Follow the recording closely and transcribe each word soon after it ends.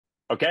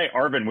Okay,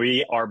 Arvin,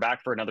 we are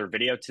back for another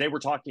video. Today we're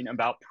talking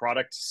about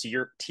product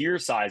tier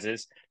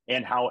sizes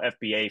and how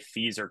FBA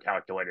fees are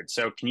calculated.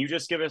 So can you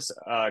just give us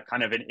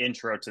kind of an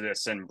intro to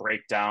this and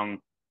break down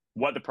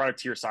what the product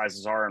tier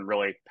sizes are and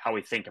really how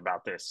we think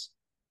about this?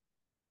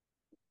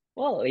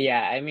 Well,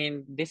 yeah, I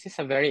mean, this is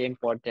a very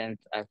important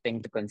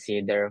thing to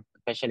consider,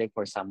 especially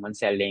for someone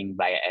selling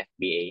via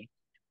FBA.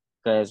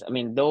 Because, I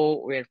mean,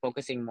 though we're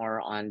focusing more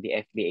on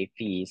the FBA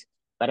fees,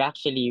 but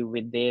actually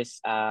with this,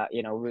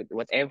 with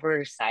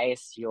whatever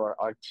size your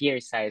or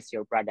tier size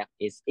your product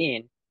is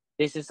in,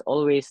 this is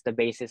always the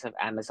basis of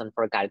Amazon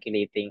for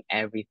calculating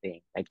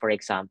everything. Like, for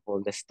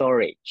example, the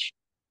storage.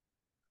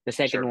 The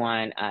second Sure.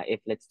 one, if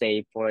let's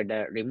say for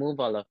the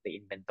removal of the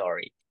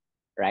inventory,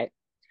 right?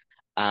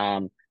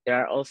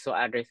 There are also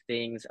other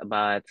things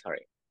about,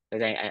 sorry,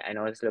 because I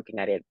was looking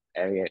at it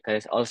earlier,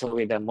 because also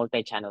with the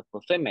multi-channel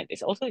fulfillment,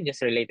 it's also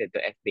just related to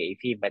FBA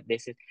fee, but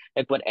this is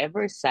like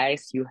whatever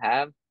size you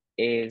have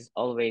is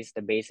always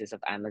the basis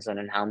of Amazon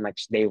and how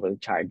much they will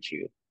charge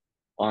you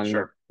on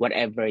Sure.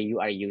 whatever you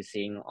are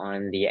using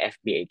on the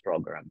FBA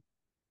program.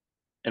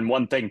 And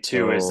one thing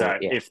too is So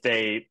that yeah, if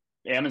they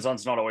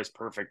Amazon's not always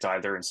perfect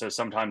either, and so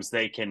sometimes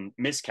they can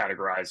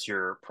miscategorize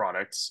your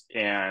products,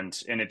 and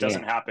it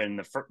doesn't yeah,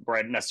 happen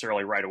right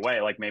necessarily right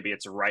away. Like maybe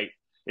it's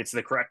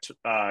the correct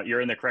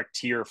you're in the correct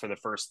tier for the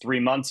first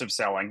 3 months of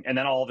selling, and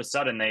then all of a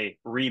sudden they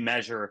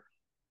remeasure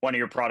one of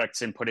your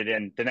products and put it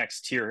in the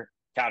next tier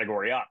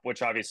category up,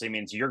 which obviously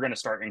means you're going to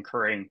start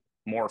incurring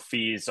more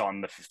fees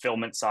on the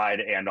fulfillment side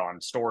and on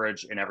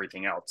storage and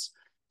everything else.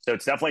 So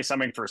it's definitely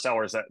something for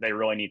sellers that they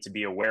really need to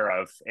be aware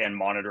of and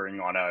monitoring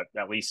on a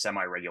at least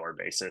semi-regular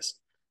basis.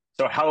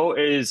 So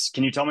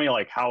can you tell me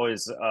like how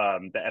is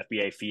the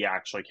FBA fee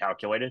actually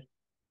calculated?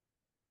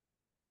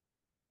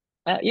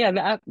 yeah,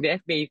 the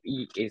FBA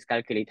is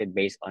calculated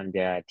based on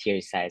the tier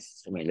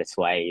size. I mean, that's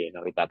why,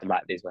 we talked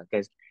about this one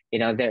because,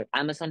 the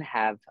Amazon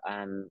have,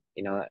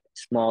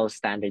 small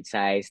standard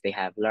size, they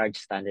have large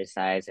standard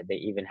size, and they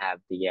even have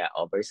the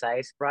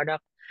oversized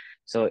product.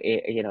 So,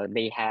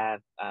 they have,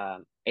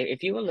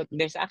 if you will look,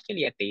 there's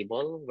actually a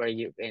table where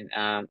you can,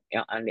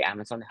 on the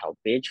Amazon help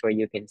page where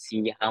you can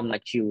see how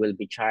much you will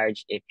be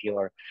charged if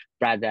your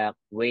product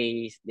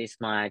weighs this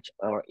much,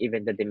 or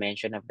even the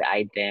dimension of the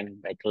item,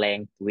 like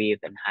length,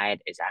 width, and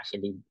height is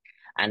actually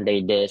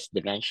under this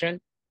dimension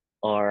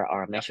or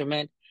Yeah,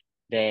 measurement,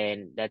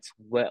 then that's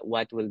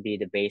what will be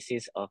the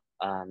basis of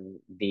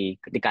the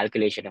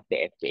calculation of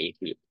the FBA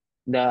fee.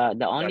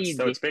 The only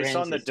so it's based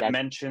on difference the is that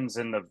dimensions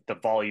and the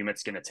volume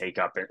it's going to take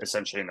up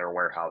essentially in their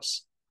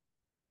warehouse,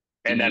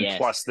 and then yes,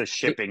 plus the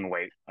shipping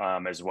weight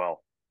as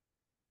well.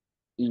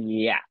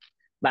 yeah.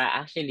 But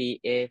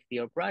actually, if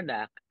your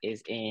product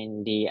is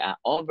in the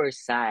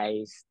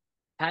oversized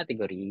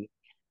category,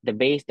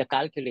 the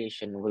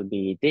calculation will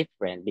be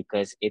different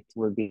because it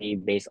will be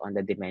based on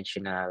the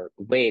dimensional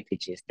weight,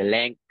 which is the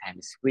length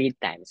times width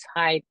times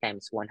height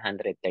times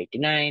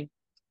 139,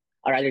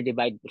 or rather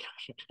divide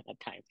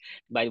times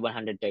by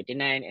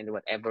 139, and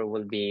whatever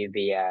will be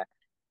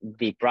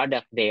the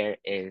product there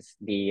is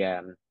the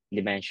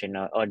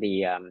dimensional or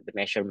the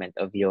measurement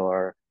of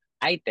your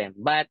item.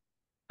 But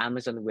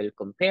Amazon will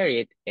compare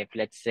it if,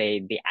 let's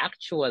say, the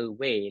actual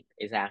weight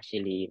is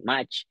actually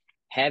much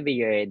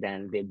heavier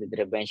than the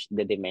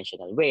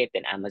dimensional weight,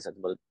 then Amazon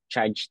will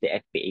charge the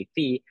FBA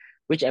fee,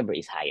 whichever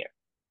is higher.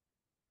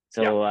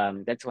 Yeah.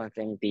 So that's one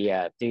thing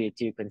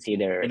to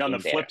consider And on the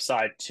in there. flip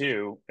side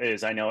too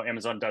is I know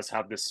Amazon does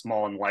have this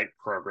small and light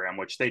program,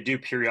 which they do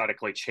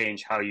periodically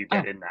change how you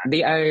get Oh, in that.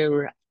 they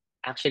are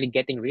actually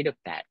getting rid of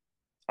that.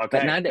 But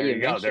Okay, now that there you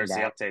you go. mentioned There's the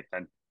that, update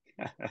then.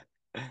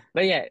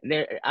 but yeah,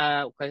 there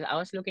because I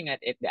was looking at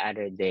it the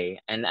other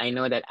day, and I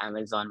know that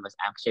Amazon was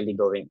actually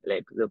going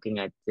like looking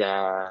at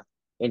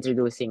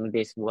introducing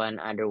this one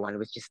other one,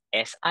 which is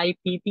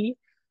SIPP.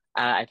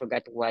 I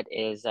forgot what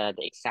is the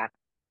exact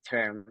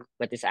term,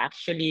 but it's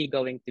actually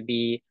going to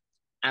be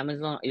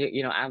Amazon.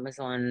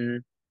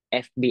 Amazon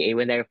FBA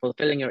when they're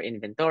fulfilling your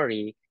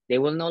inventory, they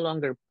will no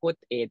longer put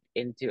it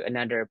into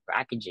another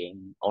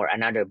packaging or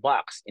another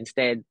box.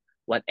 Instead,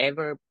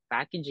 whatever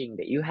packaging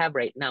that you have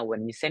right now,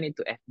 when you send it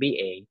to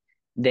FBA,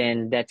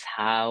 then that's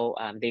how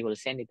they will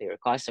send it to your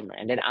customer.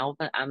 And then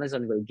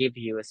Amazon will give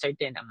you a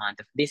certain amount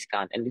of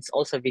discount. And it's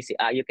also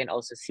you can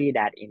also see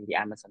that in the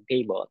Amazon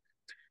table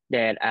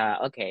that,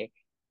 okay,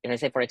 if I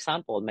say, for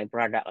example, my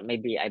product,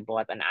 maybe I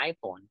bought an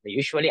iPhone.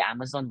 Usually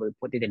Amazon will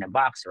put it in a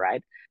box,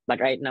 right? But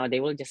right now they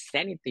will just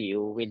send it to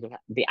you with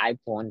the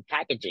iPhone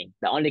packaging.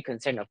 The only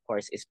concern, of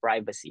course, is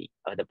privacy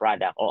of the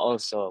product, or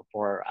also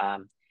for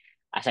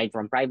aside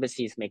from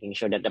privacy, is making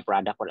sure that the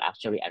product will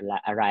actually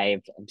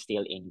arrive and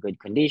still in good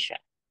condition.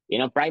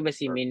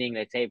 Privacy Sure. meaning,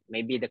 let's say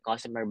maybe the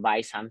customer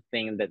buys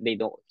something that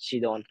she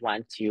don't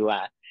want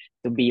to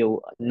be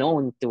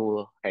known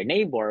to her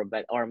neighbor,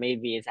 but or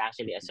maybe it's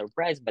actually a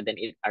surprise, but then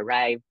it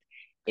arrived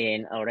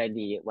in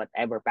already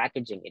whatever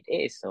packaging it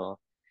is. So,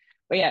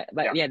 Yeah.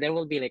 but yeah, there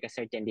will be like a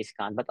certain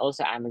discount, but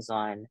also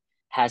Amazon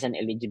has an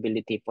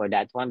eligibility for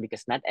that one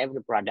because not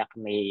every product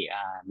may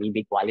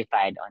be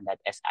qualified on that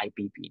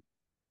SIPP.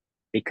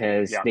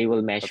 because Yeah, they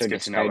will that's measure the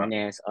good to know about.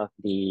 squareness of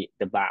the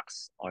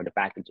box or the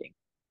packaging.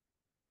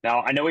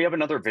 Now, I know we have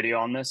another video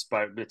on this,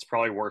 but it's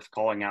probably worth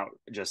calling out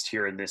just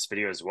here in this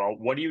video as well.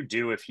 What do you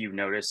do if you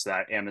notice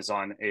that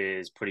Amazon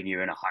is putting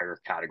you in a higher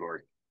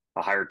category,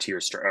 a higher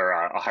or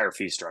a higher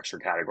fee structure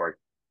category?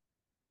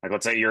 Like,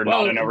 let's say you're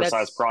not Well, an oversized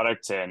that's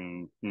product,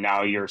 and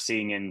now you're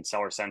seeing in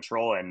Seller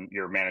Central and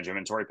your manage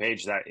inventory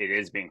page that it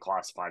is being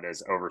classified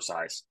as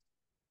oversized.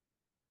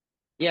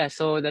 yeah,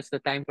 so that's the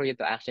time for you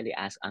to actually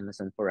ask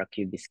Amazon for a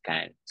QB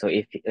scan. So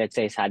if let's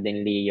say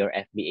suddenly your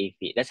FBA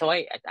fee, that's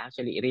why it's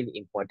actually really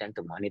important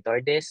to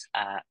monitor this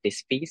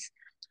fees,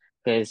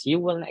 because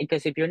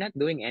if you're not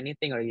doing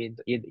anything, or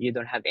you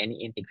don't have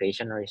any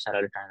integration or your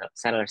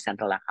seller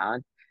central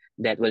account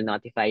that will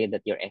notify you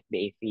that your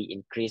FBA fee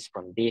increased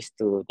from this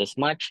to this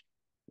much,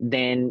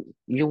 then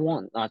you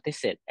won't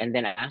notice it. And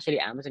then actually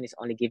Amazon is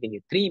only giving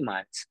you 3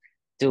 months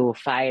to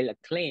file a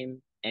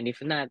claim. And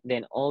if not,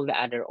 then all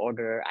the other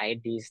order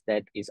IDs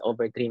that is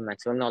over 3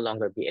 months will no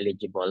longer be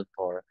eligible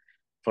for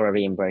a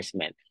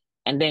reimbursement.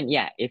 And then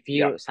yeah, if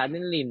Yeah. you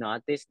suddenly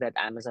notice that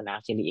Amazon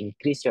actually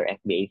increased your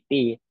FBA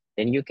fee,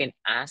 then you can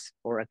ask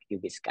for a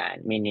QB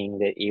scan, meaning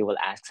that you will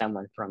ask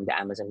someone from the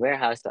Amazon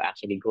warehouse to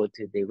actually go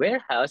to the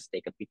warehouse,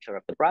 take a picture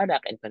of the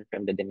product, and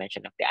confirm the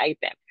dimension of the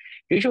item.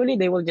 Usually,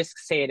 they will just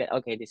say that,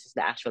 okay, this is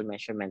the actual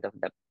measurement of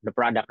the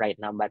product right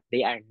now, but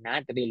they are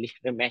not really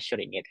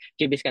remeasuring it.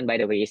 QB scan, by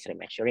the way, is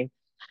remeasuring.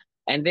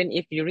 And then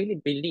if you really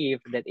believe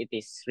that it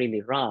is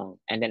really wrong,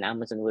 and then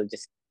Amazon will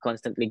just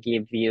constantly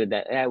give you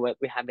that what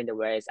we have in the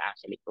warehouse is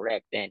actually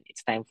correct, then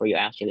it's time for you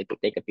actually to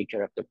take a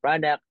picture of the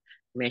product,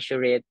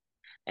 measure it,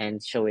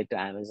 and show it to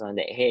Amazon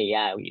that, hey,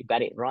 yeah, you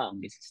got it wrong.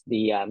 This is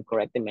the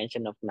correct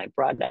dimension of my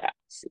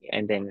products,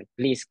 and then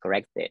please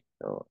correct it.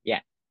 So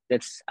yeah,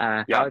 that's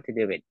Yeah. how to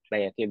do it by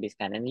a QB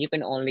scan, and you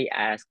can only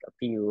ask a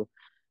few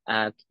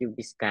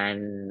QB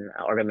scan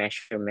or a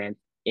measurement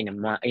in a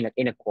month,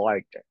 in a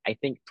quarter. I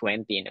think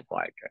 20 in a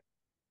quarter,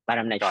 but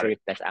I'm not Got sure it. if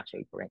that's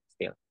actually correct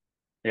still.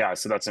 Yeah,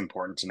 so that's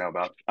important to know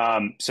about.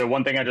 So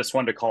one thing I just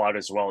wanted to call out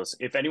as well is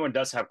if anyone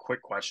does have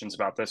quick questions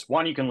about this,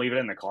 one, you can leave it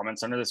in the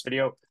comments under this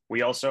video.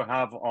 We also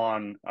have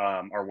on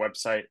our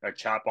website a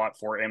chatbot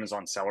for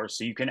Amazon sellers,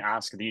 so you can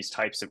ask these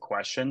types of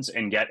questions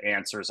and get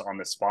answers on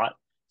the spot.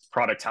 It's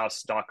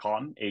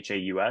producthouse.com,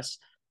 HAUS.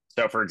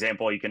 So for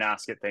example, you can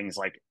ask it things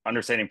like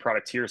understanding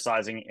product tier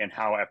sizing and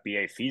how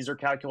FBA fees are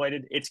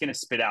calculated. It's going to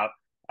spit out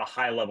a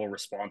high level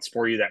response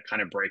for you that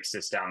kind of breaks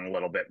this down a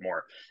little bit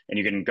more, and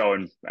you can go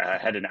and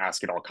ahead and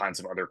ask it all kinds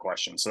of other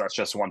questions. So that's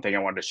just one thing I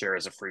wanted to share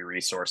as a free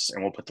resource,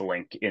 and we'll put the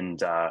link in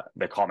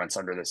the comments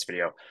under this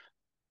video.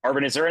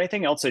 Arvin, is there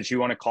anything else that you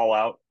want to call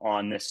out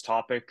on this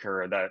topic,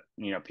 or that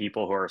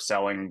people who are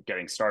selling,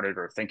 getting started,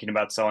 or thinking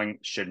about selling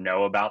should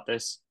know about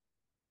this?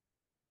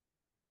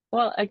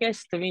 Well, I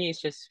guess to me,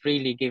 it's just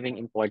really giving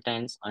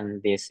importance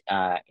on this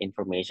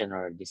information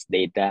or this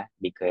data,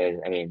 because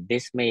I mean,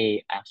 this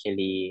may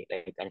actually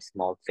like a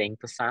small thing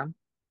to some,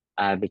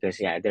 because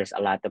yeah, there's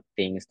a lot of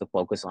things to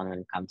focus on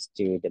when it comes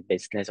to the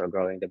business or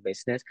growing the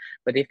business.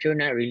 But if you're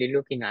not really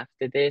looking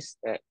after this,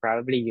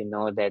 probably you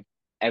know that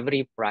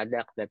every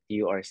product that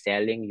you are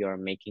selling, you're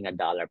making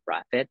 $1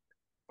 profit,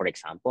 for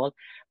example.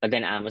 But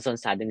then Amazon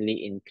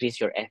suddenly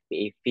increase your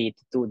FBA fee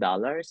to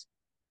 $2,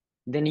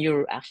 then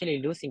you're actually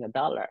losing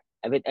 $1.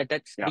 I mean,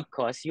 that's Yeah.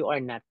 because you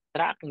are not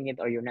tracking it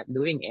or you're not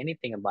doing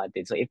anything about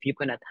it. So if you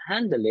cannot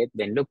handle it,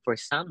 then look for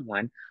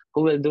someone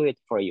who will do it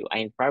for you.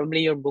 And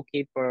probably your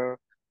bookkeeper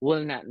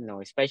will not know,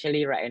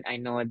 especially right. And I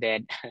know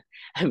that,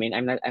 I mean,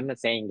 I'm not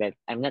saying that,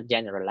 I'm not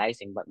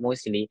generalizing, but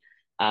mostly,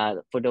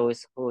 for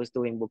those who's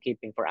doing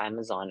bookkeeping for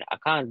Amazon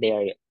account, they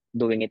are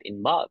doing it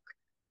in bulk.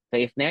 So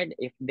if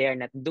they're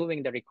not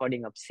doing the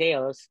recording of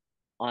sales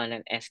on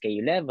an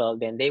SKU level,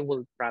 then they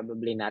will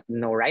probably not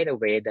know right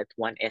away that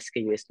one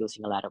SKU is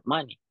losing a lot of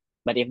money.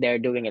 But if they're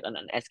doing it on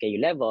an SKU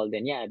level,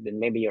 then yeah, then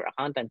maybe your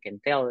accountant can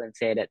tell and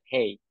say that,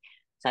 hey,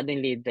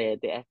 suddenly the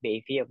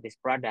FBA fee of this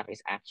product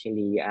is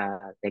actually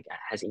like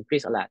has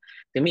increased a lot.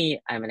 To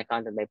me, I'm an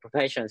accountant by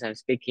profession, so I'm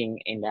speaking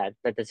in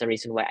that's the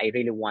reason why I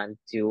really want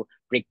to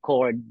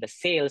record the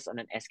sales on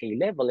an SKU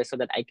level, is so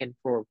that I can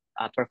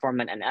perform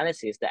an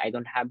analysis, that I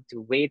don't have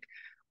to wait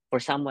for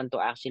someone to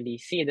actually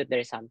see that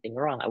there's something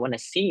wrong. I want to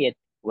see it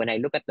when I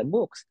look at the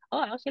books.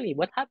 Oh, actually,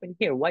 what happened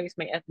here? Why is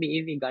my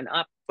FBAV gone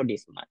up for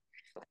this month?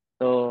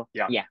 So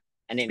Yeah. yeah,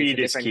 and then it's a Speed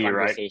is different key,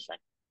 right? conversation.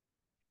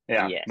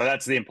 Yeah, but Yes.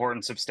 that's the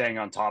importance of staying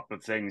on top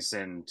of things.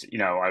 And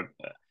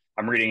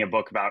I'm reading a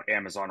book about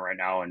Amazon right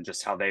now and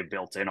just how they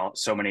built in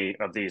so many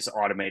of these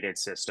automated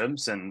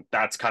systems, and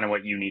that's kind of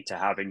what you need to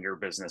have in your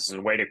business, is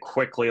a way to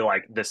quickly,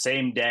 like the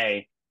same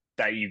day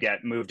that you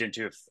get moved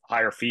into a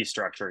higher fee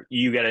structure,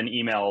 you get an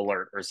email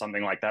alert or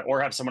something like that, or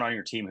have someone on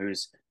your team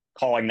who's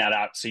calling that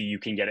out so you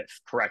can get it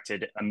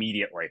corrected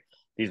immediately.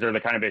 These are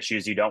the kind of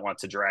issues you don't want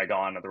to drag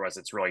on, otherwise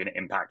it's really going to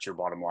impact your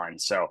bottom line.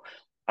 So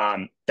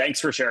thanks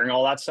for sharing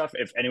all that stuff.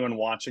 If anyone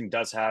watching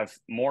does have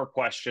more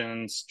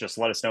questions, just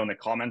let us know in the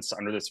comments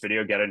under this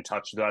video. Get in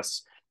touch with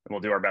us, and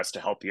we'll do our best to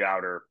help you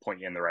out or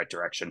point you in the right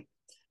direction.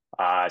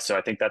 So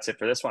I think that's it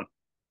for this one.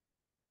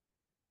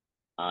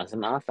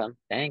 Awesome, awesome.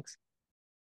 Thanks.